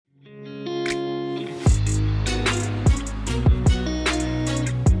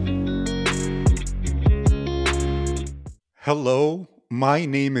Hello, my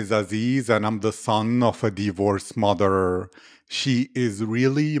name is Aziz and I'm the son of a divorced mother. She is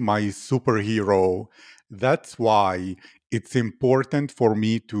really my superhero. That's why it's important for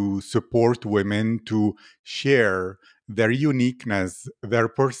me to support women to share their uniqueness, their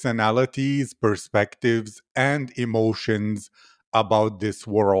personalities, perspectives, and emotions about this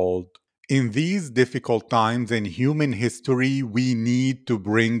world. In these difficult times in human history, we need to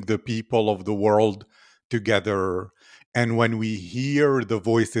bring the people of the world together. And when we hear the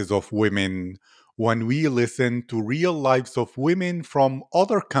voices of women, when we listen to real lives of women from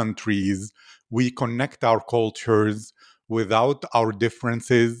other countries, we connect our cultures without our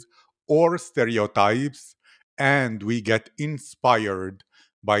differences or stereotypes, and we get inspired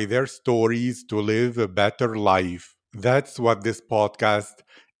by their stories to live a better life. That's what this podcast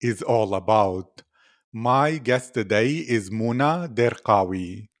is all about. My guest today is Mouna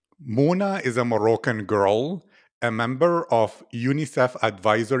Derquaoui. Mouna is a Moroccan girl, a member of UNICEF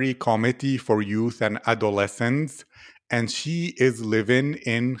Advisory Committee for Youth and Adolescents, and she is living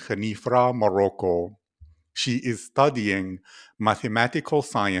in Khenifra, Morocco. She is studying mathematical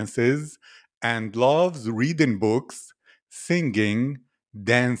sciences and loves reading books, singing,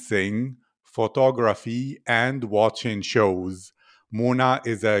 dancing, photography, and watching shows. Mona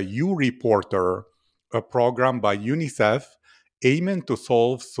is a U Reporter, a program by UNICEF aiming to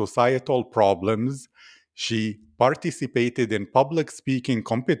solve societal problems. She participated in public speaking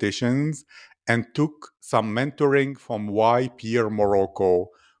competitions and took some mentoring from Y Peer Morocco.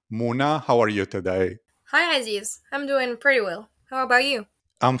 Mona, how are you today? Hi, Aziz. I'm doing pretty well. How about you?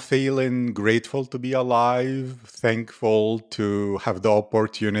 I'm feeling grateful to be alive, thankful to have the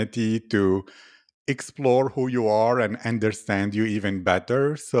opportunity to explore who you are and understand you even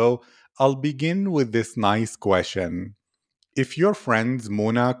better. So I'll begin with this nice question. If your friends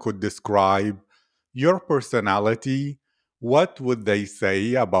Mona could describe your personality, what would they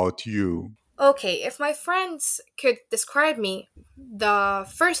say about you? Okay, if my friends could describe me, the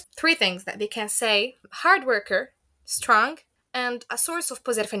first three things that they can say: hard worker, strong, and a source of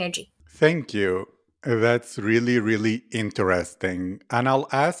positive energy. Thank you. That's really, really interesting. And I'll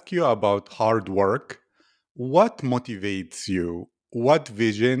ask you about hard work. What motivates you? What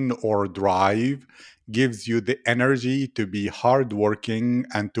vision or drive gives you the energy to be hardworking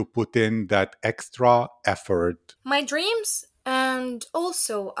and to put in that extra effort? My dreams, and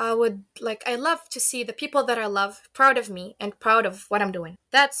also I love to see the people that I love proud of me and proud of what I'm doing.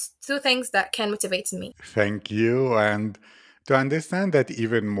 That's two things that can motivate me. Thank you. And to understand that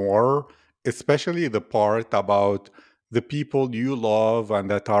even more, especially the part about the people you love and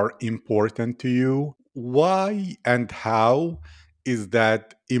that are important to you, why and how is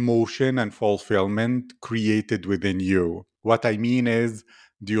that emotion and fulfillment created within you? What I mean is,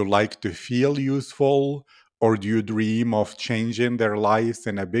 do you like to feel useful? Or do you dream of changing their lives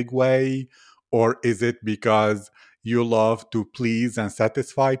in a big way? Or is it because you love to please and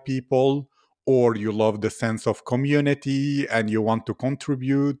satisfy people? Or you love the sense of community and you want to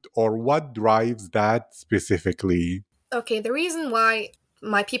contribute, or what drives that specifically? Okay, the reason why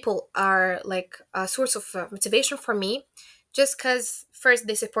my people are like a source of motivation for me, just because first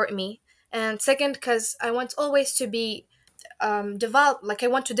they support me, and second because I want always to be develop. Like I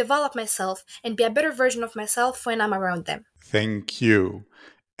want to develop myself and be a better version of myself when I'm around them. Thank you.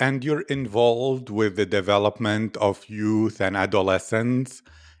 And you're involved with the development of youth and adolescents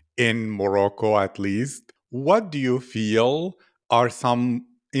in Morocco, at least. What do you feel are some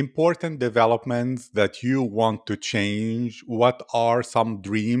important developments that you want to change? What are some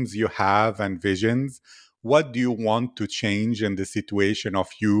dreams you have and visions? What do you want to change in the situation of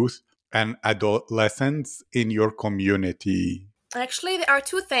youth and adolescents in your community? Actually, there are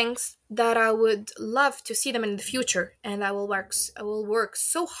two things that I would love to see them in the future, and I will work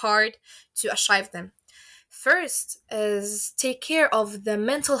so hard to achieve them. First is take care of the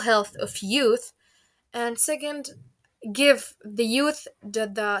mental health of youth, and second, give the youth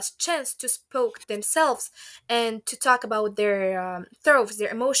the chance to speak themselves and to talk about their thoughts, their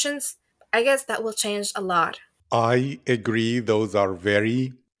emotions. I guess that will change a lot. I agree, those are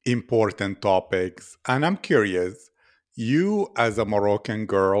very important topics. And I'm curious, you as a Moroccan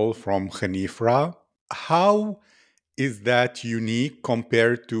girl from Khenifra, how is that unique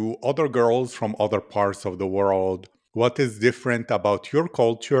compared to other girls from other parts of the world? What is different about your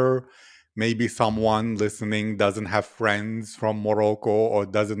culture? Maybe someone listening doesn't have friends from Morocco or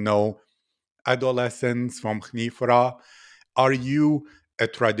doesn't know adolescents from Khenifra. Are you a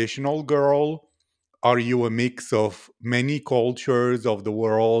traditional girl? Are you a mix of many cultures of the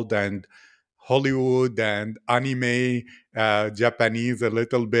world? And Hollywood and anime, Japanese a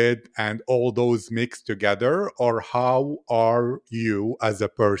little bit, and all those mixed together? Or how are you as a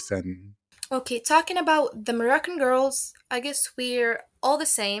person? Okay, talking about the Moroccan girls, I guess we're all the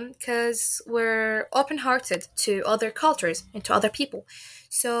same because we're open hearted to other cultures and to other people.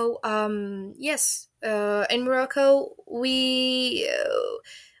 So, yes, in Morocco, we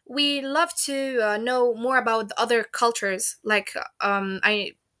love to know more about the other cultures. Like,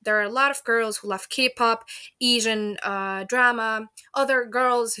 there are a lot of girls who love K-pop, Asian drama, other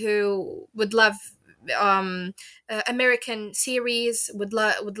girls who would love um, American series, would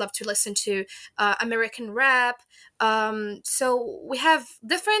love to listen to American rap. So we have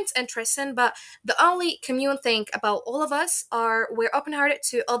different interests in, but the only commune thing about all of us are we're open hearted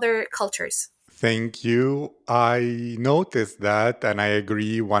to other cultures. Thank you. I noticed that and I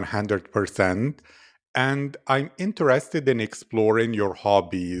agree 100%. And I'm interested in exploring your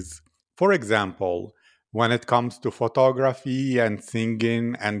hobbies. For example, when it comes to photography and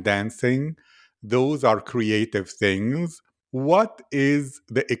singing and dancing, those are creative things. What is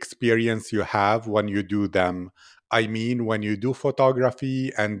the experience you have when you do them? I mean, when you do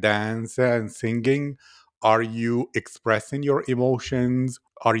photography and dance and singing, are you expressing your emotions?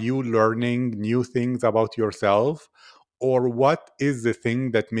 Are you learning new things about yourself? Or what is the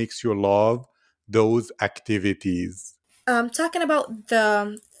thing that makes you love those activities? Talking about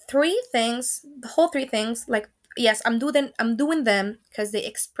the three things, the whole three things, like yes, I'm doing them because they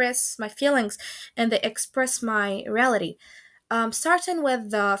express my feelings and they express my reality. Starting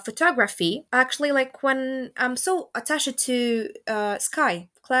with the photography, actually, like when I'm so attached to sky,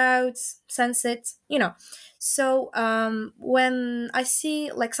 clouds, sunsets, you know. So when I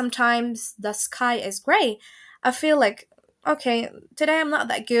see like sometimes the sky is gray, I feel like okay, today I'm not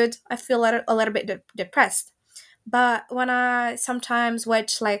that good. I feel a little bit depressed. But when I sometimes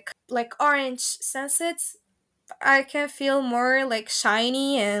watch like orange sunsets, I can feel more like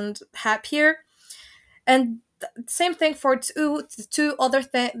shiny and happier. And same thing for two other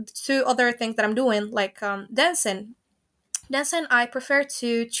things that I'm doing, like dancing. Dancing, I prefer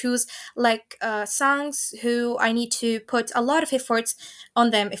to choose like songs who I need to put a lot of efforts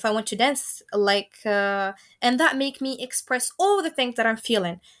on them if I want to dance, and that make me express all the things that I'm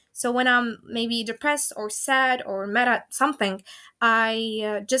feeling. So when I'm maybe depressed or sad or mad at something,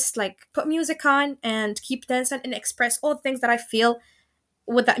 I just like put music on and keep dancing and express all the things that I feel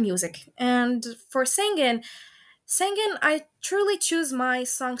with that music. And for singing, I truly choose my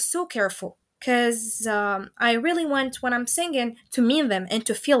songs so careful because I really want when I'm singing to mean them and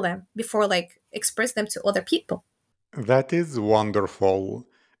to feel them before like express them to other people. That is wonderful.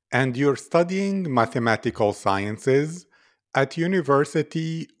 And you're studying mathematical sciences. At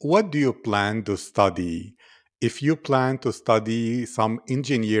university, what do you plan to study? If you plan to study some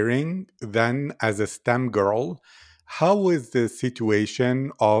engineering, then as a STEM girl, how is the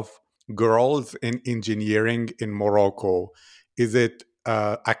situation of girls in engineering in Morocco? Is it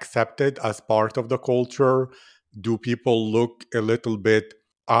accepted as part of the culture? Do people look a little bit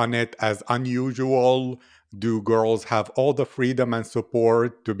on it as unusual? Do girls have all the freedom and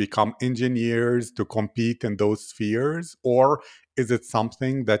support to become engineers, to compete in those spheres? Or is it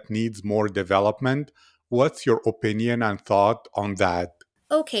something that needs more development? What's your opinion and thought on that?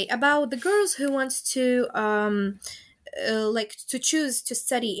 Okay, about the girls who wants to like to choose to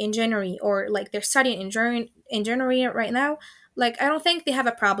study engineering, or like they're studying engineering right now, like I don't think they have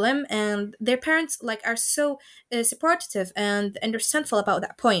a problem, and their parents like are so supportive and understandful about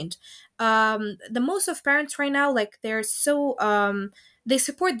that point. The most of parents right now, like they're so they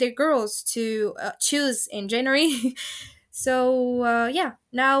support their girls to choose engineering. So yeah,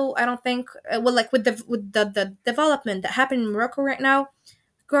 now I don't think well, like with the development that happened in Morocco right now,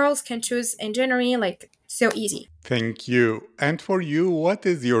 girls can choose engineering like so easy. Thank you. And for you, what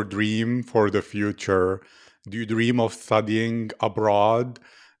is your dream for the future? Do you dream of studying abroad?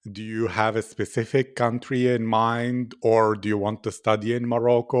 Do you have a specific country in mind, or do you want to study in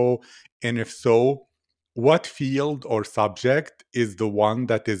Morocco? And if so, what field or subject is the one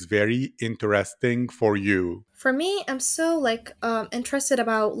that is very interesting for you? For me, I'm so like interested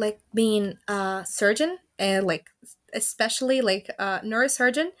about like being a surgeon, and like especially like a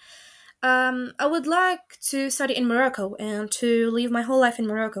neurosurgeon. I would like to study in Morocco and to live my whole life in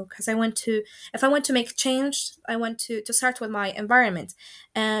Morocco because I want to. If I want to make change, I want to start with my environment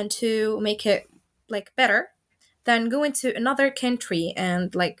and to make it like better than going to another country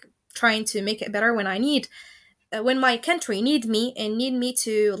and like trying to make it better when I need when my country need me and need me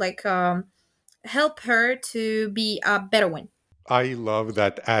to like help her to be a better one. I love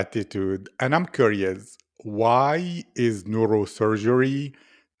that attitude. And I'm curious, why is neurosurgery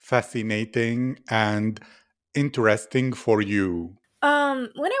fascinating and interesting for you?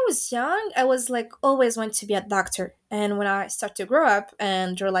 When I was young, I was like always want to be a doctor, and when I start to grow up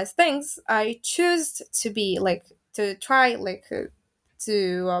and realize things, I choose to be like to try to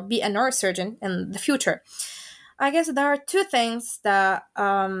be a neurosurgeon in the future. I guess there are two things that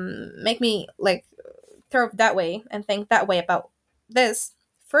make me like throw that way and think that way about this.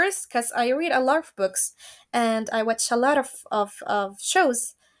 First, because I read a lot of books and I watch a lot of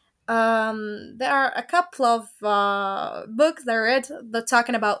shows. There are a couple of books that I read that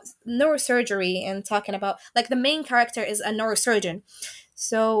talking about neurosurgery and talking about like the main character is a neurosurgeon.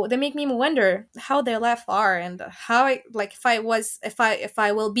 So they make me wonder how their life are and how I like if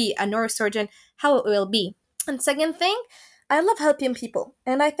I will be a neurosurgeon, how it will be. And second thing, I love helping people,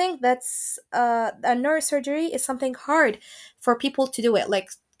 and I think that's a neurosurgery is something hard for people to do it,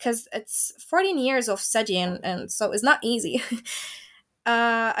 like because it's 14 years of studying, and so it's not easy.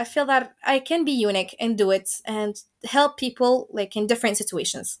 I feel that I can be unique and do it and help people like in different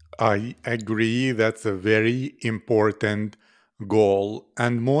situations. I agree. That's a very important goal.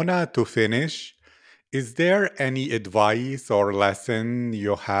 And Mona, to finish, is there any advice or lesson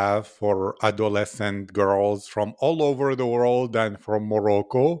you have for adolescent girls from all over the world and from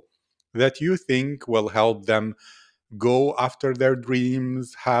Morocco that you think will help them go after their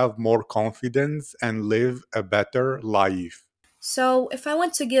dreams, have more confidence, and live a better life? So, if I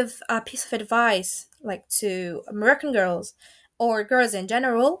want to give a piece of advice, like to American girls or girls in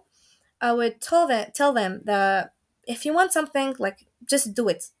general, I would tell them that if you want something, like just do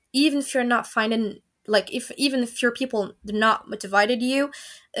it. Even if you're not finding like if even if your people do not motivated you,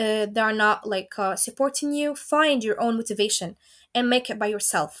 they are not like supporting you. Find your own motivation and make it by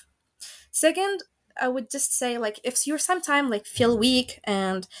yourself. Second, I would just say like if you're sometime like feel weak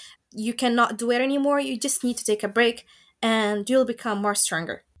and you cannot do it anymore, you just need to take a break and you'll become more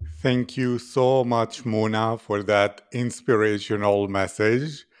stronger. Thank you so much, Mona, for that inspirational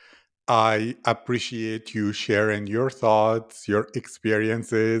message. I appreciate you sharing your thoughts, your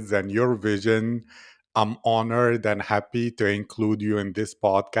experiences, and your vision. I'm honored and happy to include you in this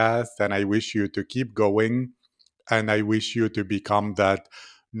podcast, and I wish you to keep going. And I wish you to become that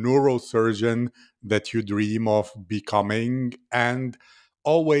neurosurgeon that you dream of becoming, and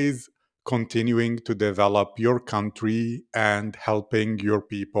always continuing to develop your country and helping your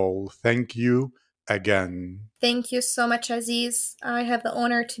people. Thank you again. Thank you so much, Aziz. I have the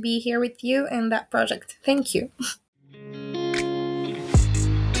honor to be here with you in that project. Thank you.